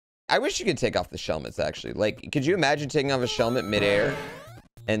I wish you could take off the shelmets, actually. Like, could you imagine taking off a shelmet midair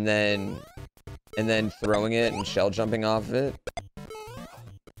and then throwing it and shell jumping off of it?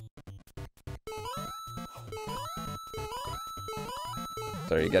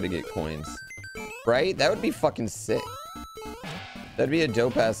 Sorry, you gotta get coins. Right? That would be fucking sick. That'd be a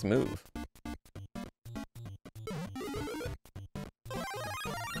dope-ass move.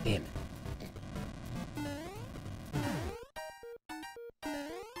 Damn it.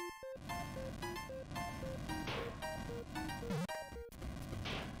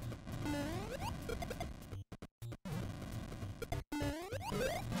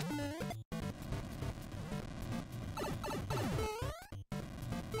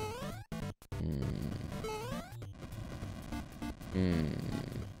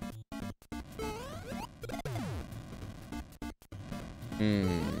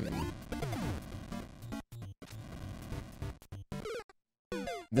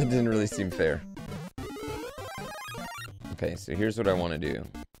 That didn't really seem fair. Okay, so here's what I want to do.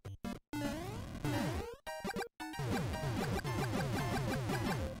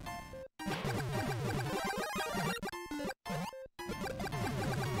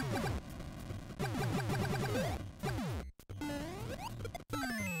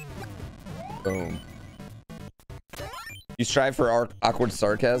 Boom. You strive for awkward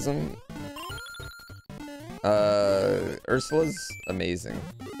sarcasm? Ursula's amazing.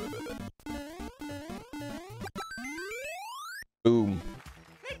 Boom.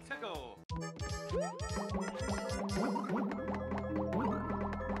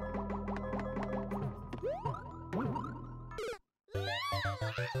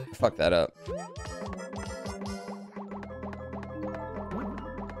 Fuck that up.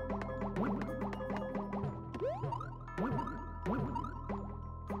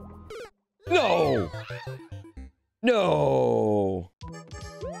 No! No!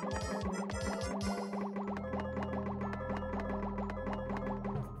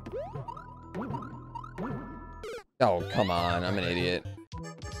 Oh, come on. I'm an idiot.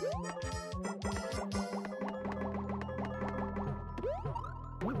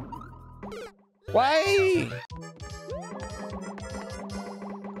 Why?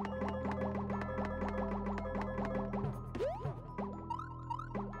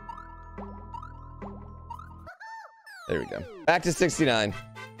 There we go. Back to 69.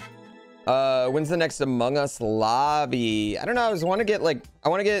 When's the next Among Us lobby? I don't know. I want to get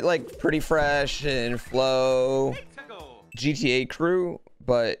like Pretty Fresh and Flow, GTA crew,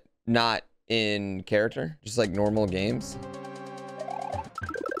 but not in character, just like normal games.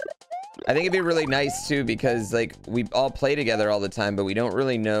 I think it'd be really nice too, because like we all play together all the time, but we don't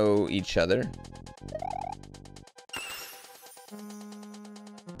really know each other.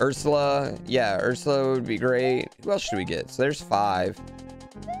 Ursula, yeah, Ursula would be great. Who else should we get? So there's 5.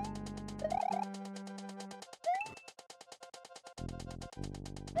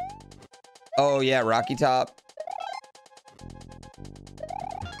 Oh yeah, Rocky Top.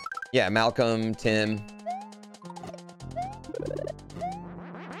 Yeah, Malcolm, Tim.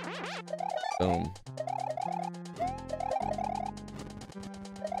 Boom.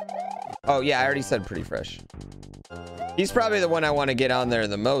 Oh yeah, I already said Pretty Fresh. He's probably the one I want to get on there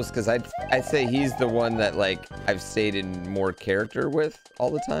the most, because I'd say he's the one that like I've stayed in more character with all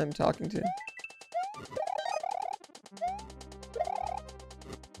the time talking to.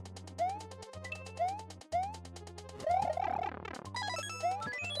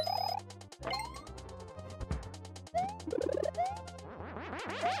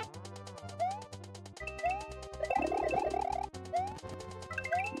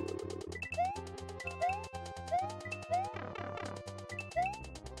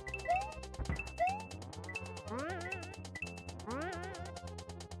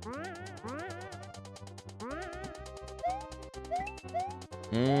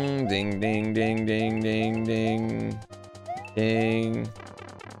 Ding, ding, ding, ding, ding, ding, ding.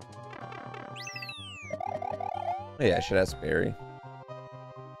 Oh yeah, I should ask Barry.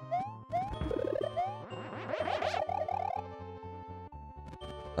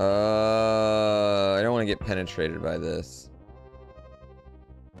 I don't want to get penetrated by this.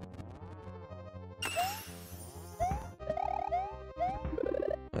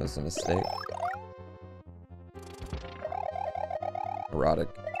 That was a mistake. Erotic.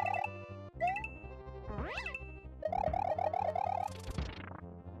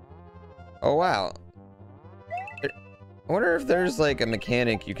 Oh wow. I wonder if there's like a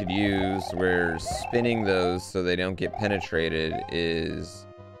mechanic you could use where spinning those so they don't get penetrated is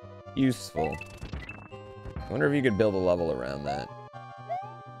useful. I wonder if you could build a level around that.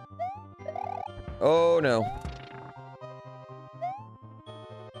 Oh no.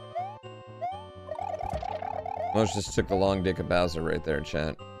 Most just took the long dick of Bowser right there,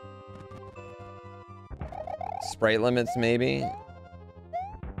 chat. Sprite limits, maybe?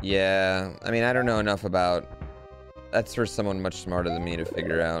 Yeah, I mean, I don't know enough about... That's for someone much smarter than me to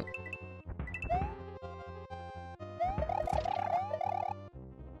figure out.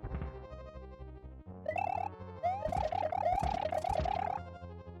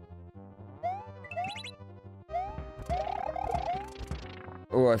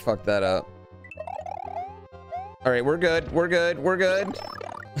 Oh, I fucked that up. All right, we're good. We're good. We're good.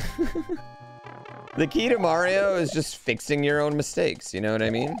 The key to Mario is just fixing your own mistakes. You know what I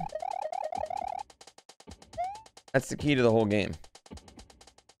mean? That's the key to the whole game.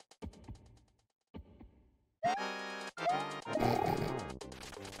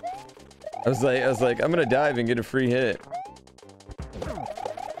 I was like, I'm gonna dive and get a free hit.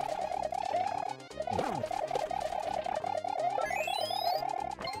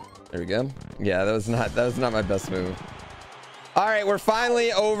 There we go. Yeah, that was not my best move. All right, we're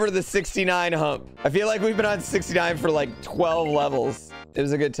finally over the 69 hump. I feel like we've been on 69 for like 12 levels. It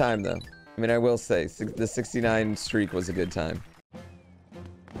was a good time though. I mean, I will say the 69 streak was a good time.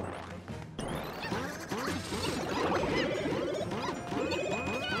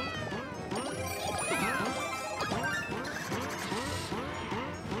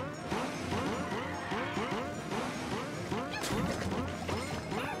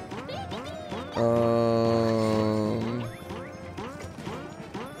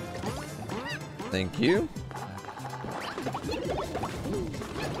 Thank you.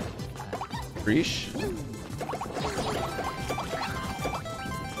 Preach. You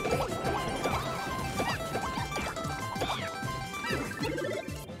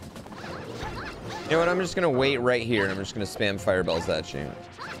know what? I'm just gonna wait right here and I'm just gonna spam fireballs at you.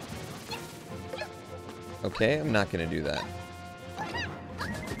 Okay, I'm not gonna do that.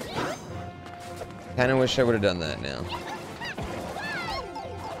 Kinda wish I would have done that now.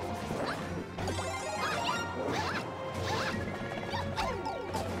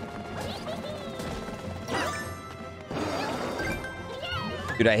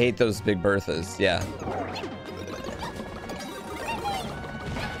 Dude, I hate those big Berthas. Yeah.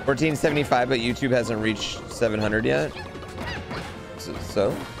 1475, but YouTube hasn't reached 700 yet.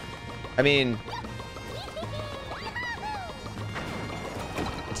 So? I mean,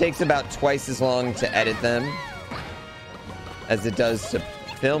 it takes about twice as long to edit them as it does to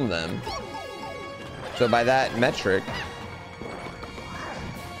film them. So by that metric,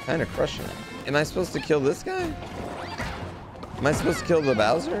 kind of crushing it. Am I supposed to kill this guy? Am I supposed to kill the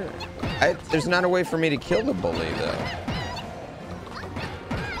Bowser? There's not a way for me to kill the bully, though.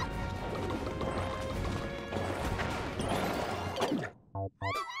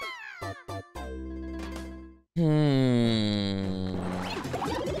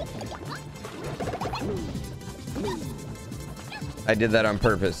 I did that on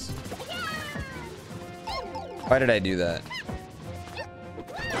purpose. Why did I do that?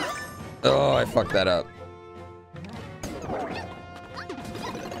 Oh, I fucked that up.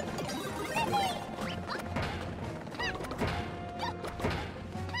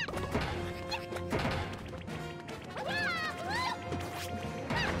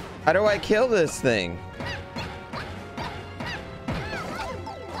 How do I kill this thing?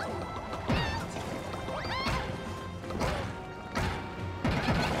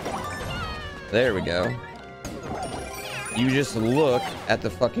 There we go. You just look at the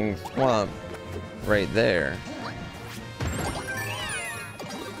fucking swamp right there.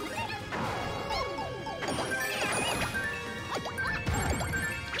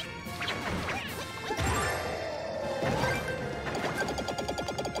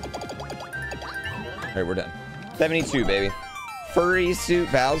 All right, we're done. 72, baby. Furry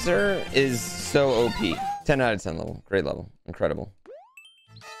suit Bowser is so OP. 10 out of 10 level. Great level. Incredible.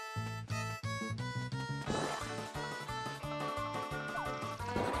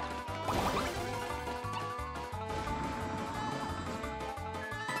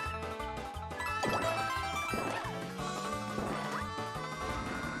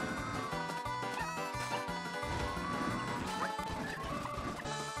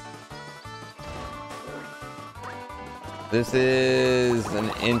 This is an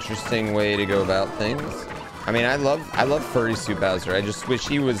interesting way to go about things. I mean, I love furry suit Bowser. I just wish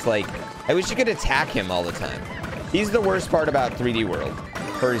he was like, I wish you could attack him all the time. He's the worst part about 3D World.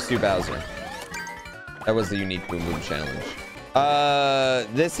 Furry suit Bowser. That was the unique boom boom challenge.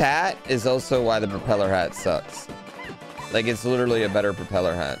 This hat is also why the propeller hat sucks. Like, it's literally a better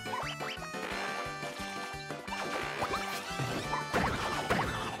propeller hat.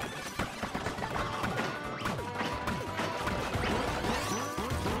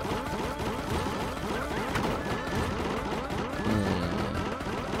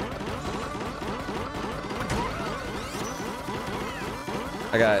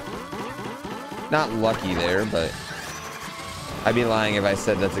 I got not lucky there, but I'd be lying if I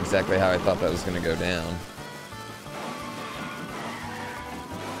said that's exactly how I thought that was going to go down.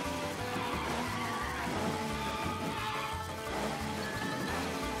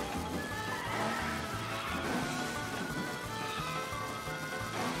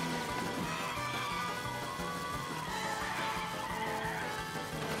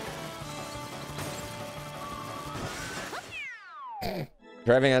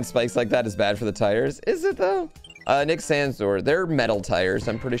 Driving on spikes like that is bad for the tires. Is it though? Nick Sandsor, they're metal tires,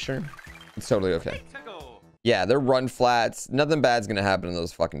 I'm pretty sure. It's totally okay. Yeah, they're run flats. Nothing bad's gonna happen to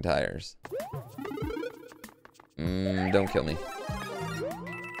those fucking tires. Don't kill me.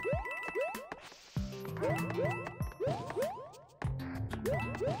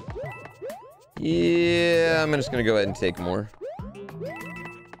 Yeah, I'm just gonna go ahead and take more.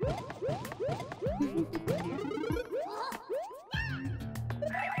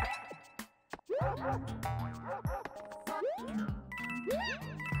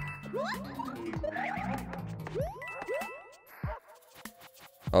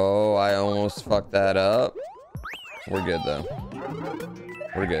 Oh, I almost fucked that up. We're good though.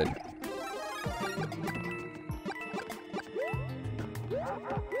 We're good.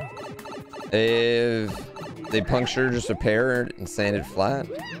 If they puncture just a pair and sand it flat.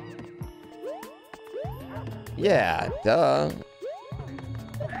 Yeah, duh.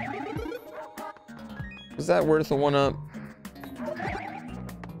 Was that worth a 1-up?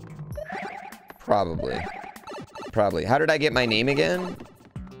 Probably. Probably. How did I get my name again?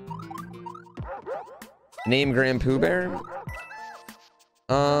 Name GrandPOOBear?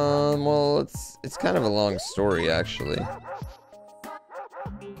 Well, it's kind of a long story, actually.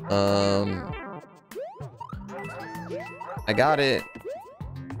 I got it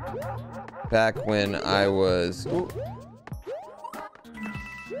back when I was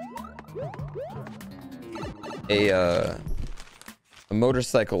a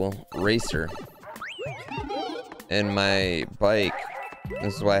motorcycle racer, and my bike,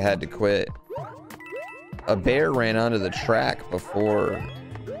 this is why I had to quit. A bear ran onto the track before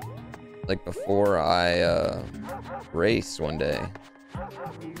I raced one day,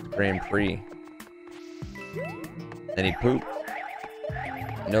 Grand Prix, and he pooped.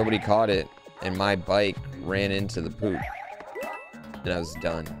 Nobody caught it, and my bike ran into the poop, and I was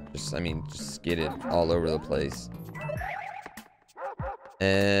done. Just skidded all over the place.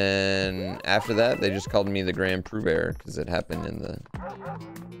 And after that, they just called me the GrandPOOBear because it happened in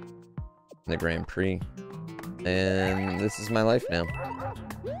the Grand Prix. And this is my life now.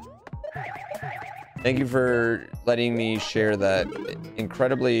 Thank you for letting me share that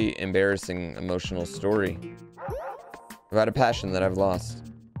incredibly embarrassing emotional story about a passion that I've lost.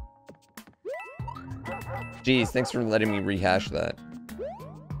 Jeez, thanks for letting me rehash that.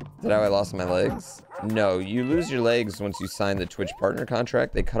 Is that how I lost my legs? No, you lose your legs once you sign the Twitch partner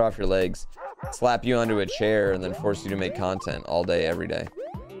contract. They cut off your legs, slap you onto a chair, and then force you to make content all day, every day.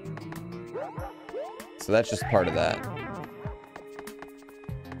 So that's just part of that.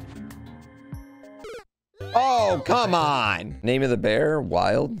 Oh, come on! Name of the bear?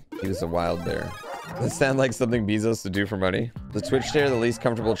 Wild? He was a wild bear. Does that sound like something Bezos would do for money? The Twitch chair, the least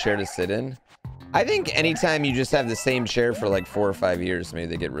comfortable chair to sit in? I think anytime you just have the same chair for like 4 or 5 years, maybe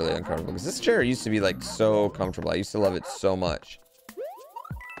they get really uncomfortable. Because this chair used to be like so comfortable. I used to love it so much.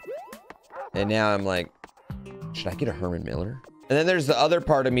 And now I'm like, should I get a Herman Miller? And then there's the other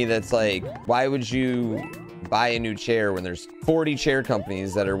part of me that's like, why would you buy a new chair when there's 40 chair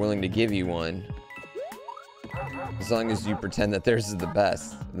companies that are willing to give you one? As long as you pretend that theirs is the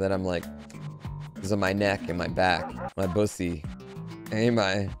best. And then I'm like, because of my neck and my back, my bussy, hey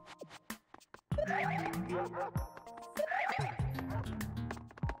my.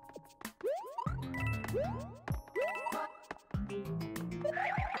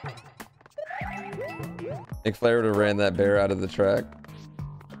 Nick Flair would have ran that bear out of the track.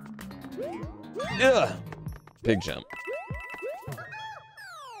 Ugh! Big jump.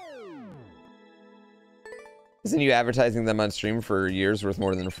 Isn't you advertising them on stream for years worth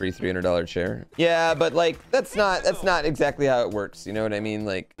more than a free $300 chair? Yeah, but like that's not exactly how it works. You know what I mean?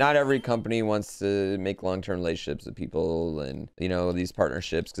 Like not every company wants to make long-term relationships with people and, you know, these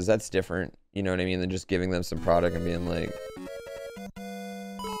partnerships, because that's different. You know what I mean? Than just giving them some product and being like,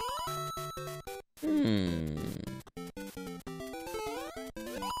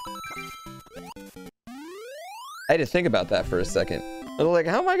 I had to think about that for a second. I was like,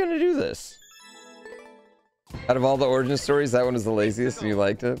 how am I gonna do this? Out of all the origin stories, that one was the laziest and you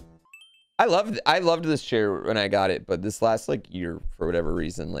liked it? I loved this chair when I got it, but this last like year, for whatever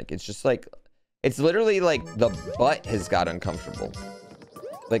reason, like it's just like, it's literally like the butt has got uncomfortable.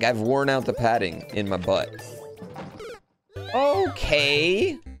 Like, I've worn out the padding in my butt.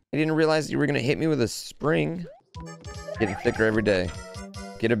 Okay. I didn't realize you were gonna hit me with a spring. Getting thicker every day.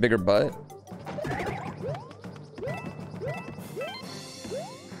 Get a bigger butt.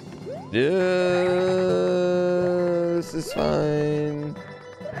 This is fine.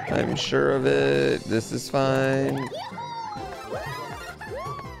 I'm sure of it. This is fine.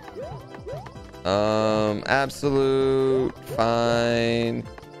 Absolute fine.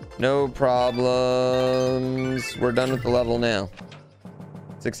 No problems. We're done with the level now.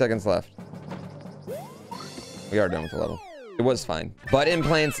 6 seconds left. We are done with the level. It was fine. Butt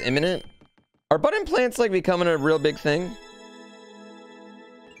implants imminent? Are butt implants like becoming a real big thing?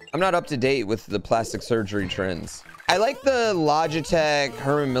 I'm not up to date with the plastic surgery trends. I like the Logitech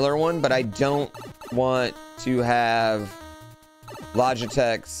Herman Miller one, but I don't want to have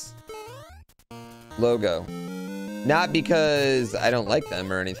Logitech's logo. Not because I don't like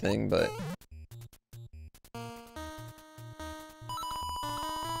them or anything, but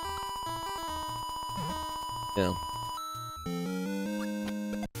yeah.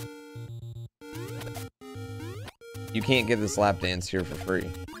 You can't get this lap dance here for free.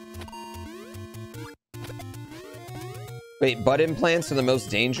 Wait, butt implants are the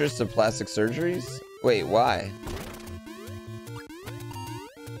most dangerous of plastic surgeries? Wait, why?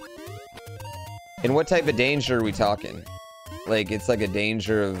 And what type of danger are we talking? Like, it's like a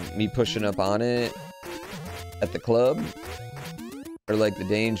danger of me pushing up on it at the club? Or like the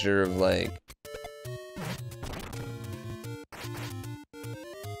danger of like...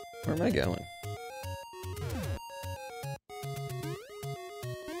 Where am I going?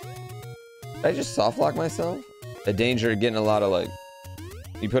 Did I just soft lock myself? The danger of getting a lot of like...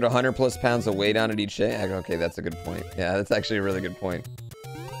 You put 100+ pounds of weight on it each day? Okay, that's a good point. Yeah, that's actually a really good point.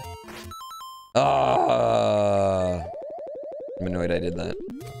 I'm annoyed I did that.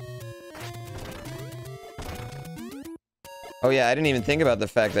 Oh yeah, I didn't even think about the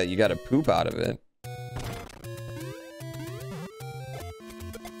fact that you gotta poop out of it.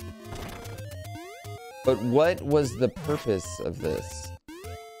 But what was the purpose of this?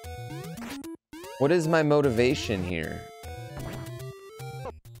 What is my motivation here?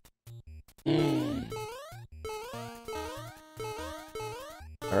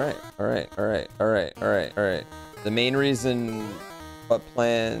 Alright. The main reason butt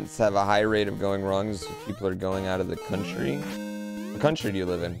plants have a high rate of going wrong is if people are going out of the country. What country do you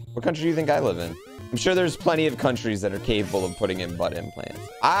live in? What country do you think I live in? I'm sure there's plenty of countries that are capable of putting in butt implants.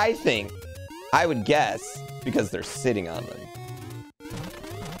 I would guess because they're sitting on them.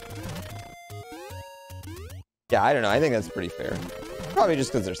 Yeah, I don't know. I think that's pretty fair. Probably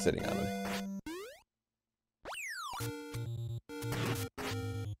just because they're sitting on them.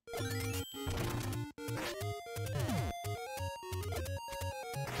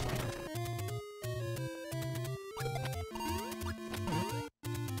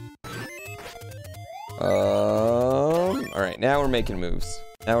 All right, now we're making moves.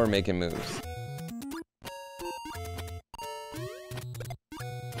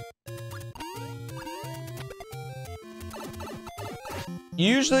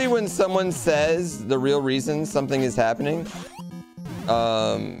 Usually when someone says the real reason something is happening,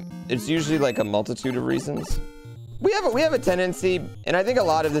 it's usually like a multitude of reasons. We have a tendency, and I think a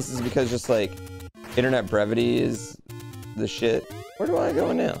lot of this is because just like internet brevity is the shit. Where do I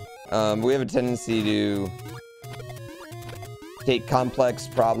go now? We have a tendency to take complex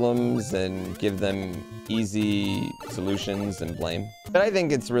problems and give them easy solutions and blame. But I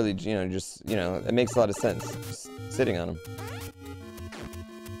think it's really, it makes a lot of sense, just sitting on them.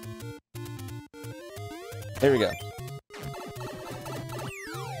 There we go.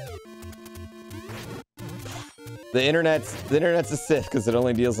 The internet's a Sith because it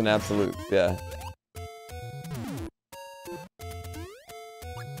only deals in absolutes, yeah.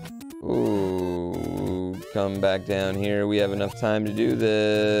 Ooh, come back down here. We have enough time to do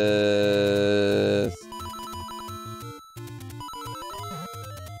this.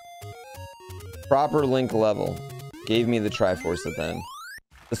 Proper link level. Gave me the Triforce at the end.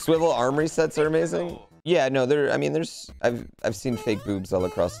 The swivel arm resets are amazing. Yeah, no, I've seen fake boobs all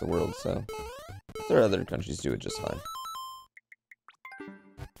across the world, so there are other countries do it just fine.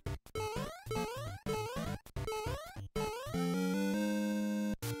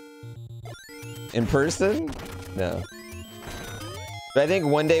 In person? No. But I think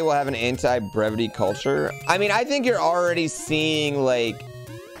one day we'll have an anti-brevity culture. I mean, I think you're already seeing, like...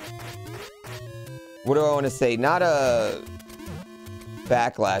 What do I want to say? Not a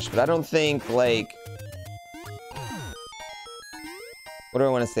backlash, but I don't think, like... What do I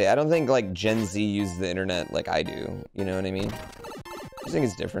want to say? I don't think, like, Gen Z uses the internet like I do. You know what I mean? I just think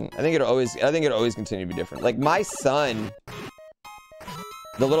it's different. I think it'll always continue to be different. Like my son,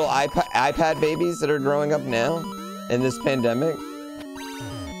 the little iPad babies that are growing up now in this pandemic.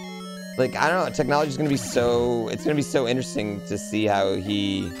 Like, I don't know, technology is going to be so, it's going to be so interesting to see how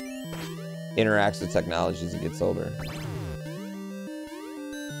he interacts with technology as he gets older.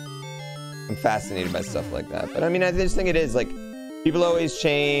 I'm fascinated by stuff like that. But I mean, I just think it is like, people always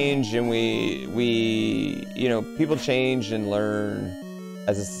change, and we, you know, people change and learn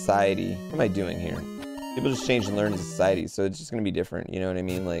as a society. What am I doing here? People just change and learn as a society, so it's just gonna be different, you know what I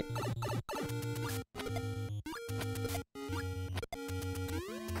mean? Like,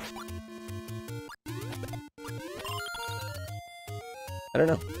 I don't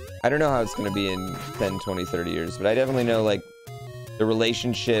know. I don't know how it's gonna be in 10, 20, 30 years, but I definitely know, like, the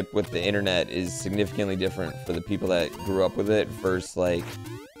relationship with the internet is significantly different for the people that grew up with it versus like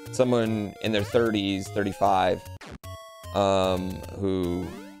someone in their 30s, 35, who,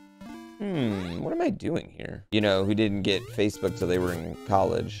 what am I doing here? You know, who didn't get Facebook till they were in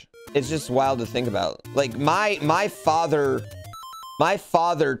college. It's just wild to think about. Like my father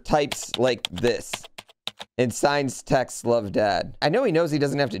types like this and signs texts, "Love Dad." I know he knows he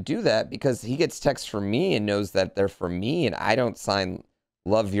doesn't have to do that because he gets texts from me and knows that they're from me, and I don't sign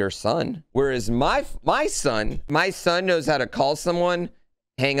 "Love your son." Whereas my son knows how to call someone,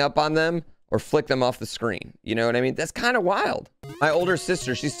 hang up on them, or flick them off the screen. You know what I mean? That's kind of wild. My older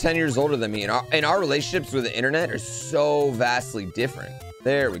sister, she's 10 years older than me, and our relationships with the internet are so vastly different.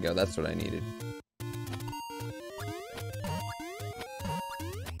 There we go. That's what I needed.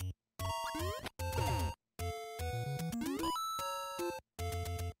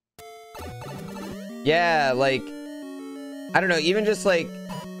 Yeah, like, I don't know, even just like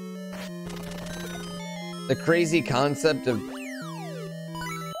the crazy concept of,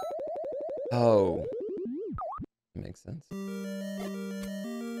 oh, that makes sense.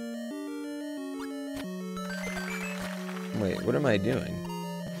 Wait, what am I doing?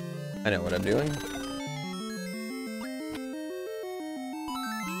 I know what I'm doing.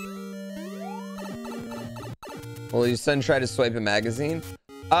 Will your son try to swipe a magazine?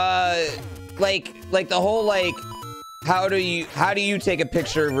 Like the whole, like, how do you take a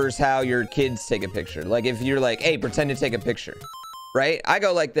picture versus how your kids take a picture? Like, if you're like, hey, pretend to take a picture, right? I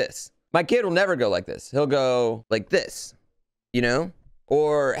go like this. My kid will never go like this. He'll go like this, you know?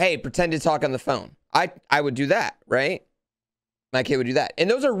 Or, hey, pretend to talk on the phone. I would do that, right? My kid would do that. And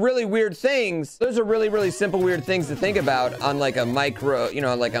those are really weird things. Those are really, really simple, weird things to think about on like a micro, you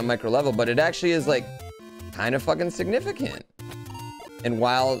know, like a micro level, but it actually is like kind of fucking significant. And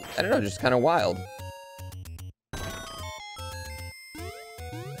wild, I don't know, just kind of wild.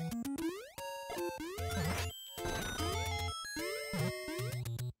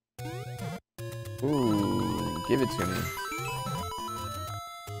 Ooh, give it to me.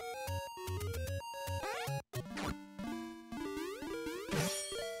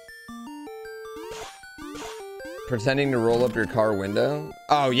 Pretending to roll up your car window?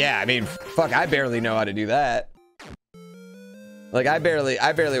 Oh yeah, I mean, fuck, I barely know how to do that. Like, I barely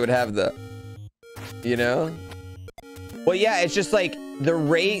would have the, you know? Well, yeah, it's just like the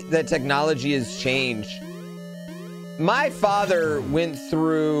rate that technology has changed. My father went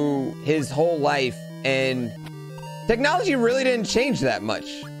through his whole life and technology really didn't change that much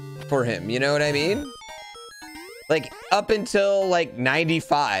for him. You know what I mean? Like up until like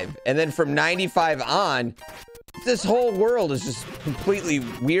 95. And then from 95 on, this whole world is just completely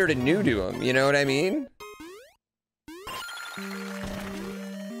weird and new to him. You know what I mean?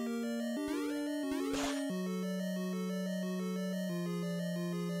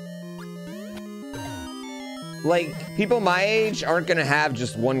 Like, people my age aren't gonna have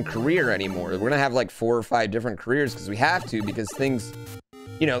just one career anymore. We're gonna have like 4 or 5 different careers because we have to, because things,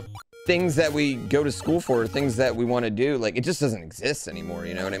 you know, things that we go to school for, things that we want to do, like, it just doesn't exist anymore.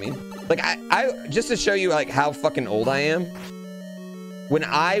 You know what I mean? Like, I just to show you like how fucking old I am, when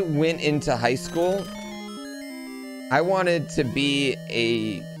I went into high school, I wanted to be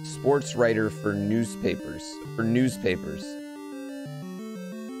a sports writer for newspapers.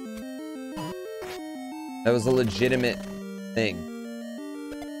 That was a legitimate thing.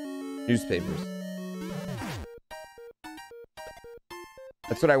 Newspapers.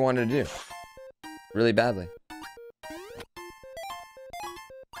 That's what I wanted to do. Really badly.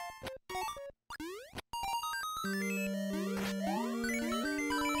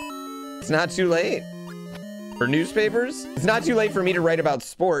 It's not too late for newspapers. It's not too late for me to write about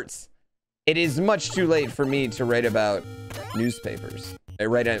sports. It is much too late for me to write about newspapers. I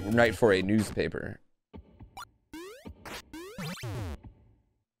write for a newspaper.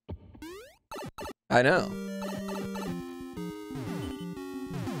 I know.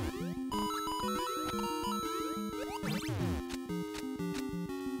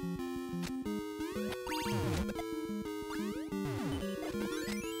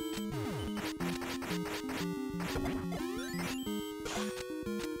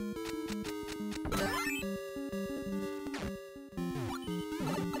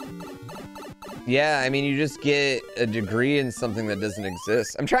 Yeah, I mean, you just get a degree in something that doesn't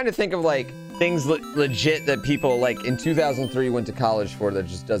exist. I'm trying to think of like things legit that people like in 2003 went to college for that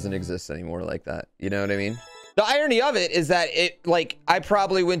just doesn't exist anymore like that. You know what I mean? The irony of it is that it like I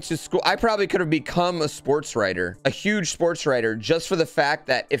probably went to school. I probably could have become a sports writer, a huge sports writer, just for the fact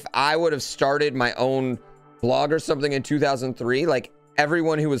that if I would have started my own blog or something in 2003, like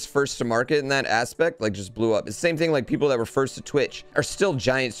everyone who was first to market in that aspect like just blew up. It's the same thing, like people that were first to Twitch are still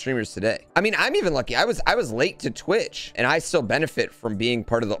giant streamers today. I mean, I'm even lucky. I was late to Twitch and I still benefit from being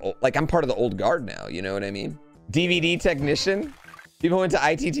part of the like I'm part of the old guard now, you know what I mean? DVD technician. People went to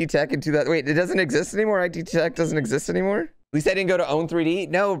ITT Tech in 2000. Wait, it doesn't exist anymore? ITT Tech doesn't exist anymore? At least I didn't go to Own 3D.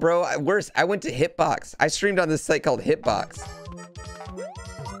 No, bro, worse. I went to Hitbox. I streamed on this site called Hitbox.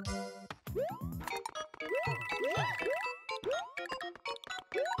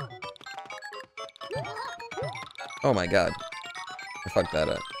 Oh my God. I fucked that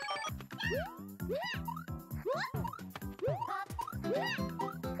up.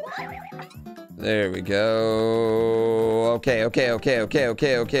 There we go. Okay.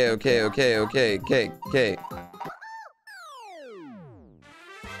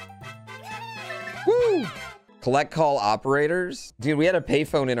 Woo! Collect call operators. Dude, we had a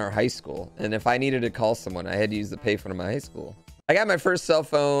payphone in our high school. And if I needed to call someone, I had to use the payphone in my high school. I got my first cell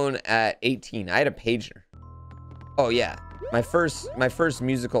phone at 18. I had a pager. Oh yeah. My first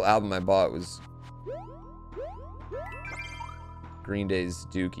musical album I bought was Green Day's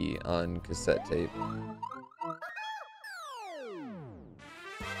Dookie on cassette tape.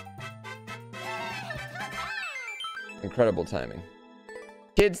 Incredible timing.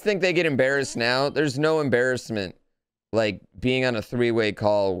 Kids think they get embarrassed now. There's no embarrassment like being on a three-way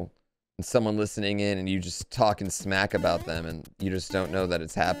call and someone listening in and you just talking smack about them and you just don't know that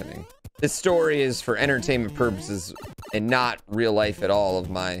it's happening. This story is for entertainment purposes and not real life at all of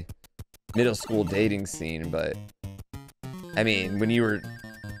my middle school dating scene, but I mean, when you were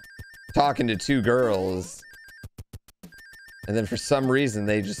talking to two girls and then for some reason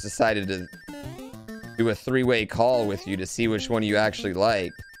they just decided to do a three-way call with you to see which one you actually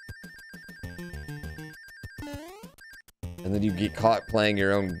liked. And then you get caught playing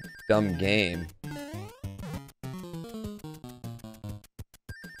your own dumb game.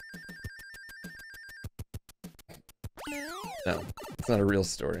 No, it's not a real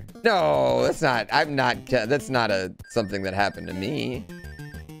story. No, that's not. I'm not. That's not something that happened to me.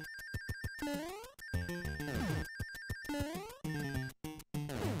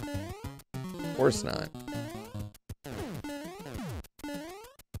 Of course not.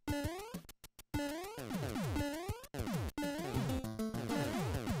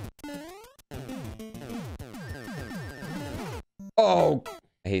 Oh,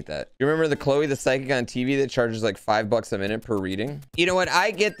 I hate that. You remember the Chloe the Psychic on TV that charges like $5 a minute per reading? You know what? I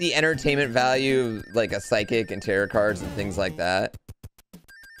get the entertainment value of like a psychic and tarot cards and things like that.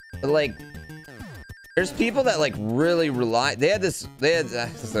 But like, there's people that like really rely.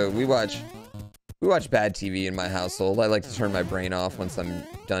 So we watch bad TV in my household. I like to turn my brain off once I'm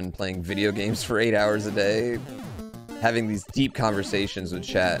done playing video games for 8 hours a day, having these deep conversations with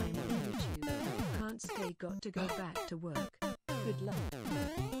chat. Can't stay, got to go back to work. Good luck.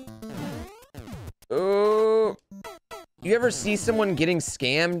 Oh, you ever see someone getting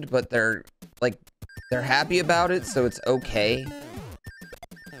scammed, but they're happy about it, so it's okay?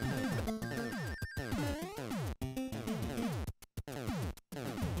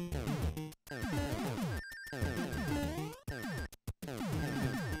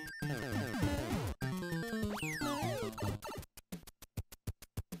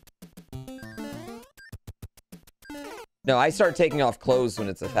 No, I start taking off clothes when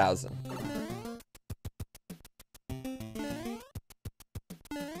it's 1,000.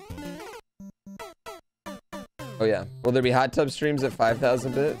 Oh yeah. Will there be hot tub streams at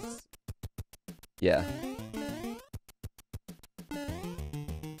 5,000 bits? Yeah.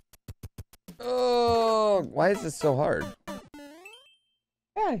 Oh, why is this so hard?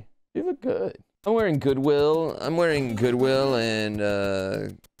 Hey, you look good. I'm wearing Goodwill. I'm wearing Goodwill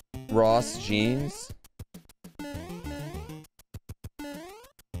and Ross jeans.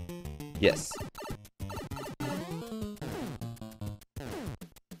 Yes.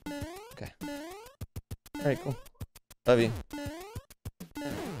 Okay. All right, cool. Love you.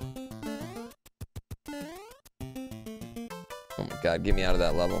 Oh my God, get me out of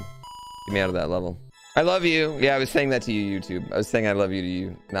that level. Get me out of that level. I love you. Yeah, I was saying that to you, YouTube. I was saying I love you to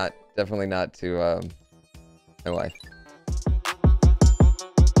you. Definitely not to my wife.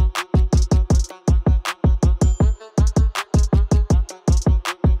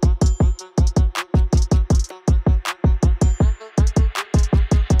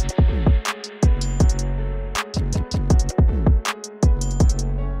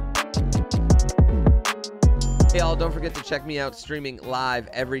 check me out streaming live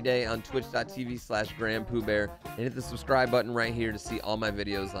every day on twitch.tv/GrandPOOBear, and hit the subscribe button right here to see all my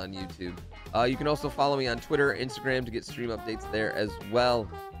videos on YouTube. You can also follow me on Twitter, Instagram to get stream updates there as well.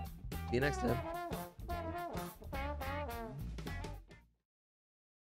 See you next time.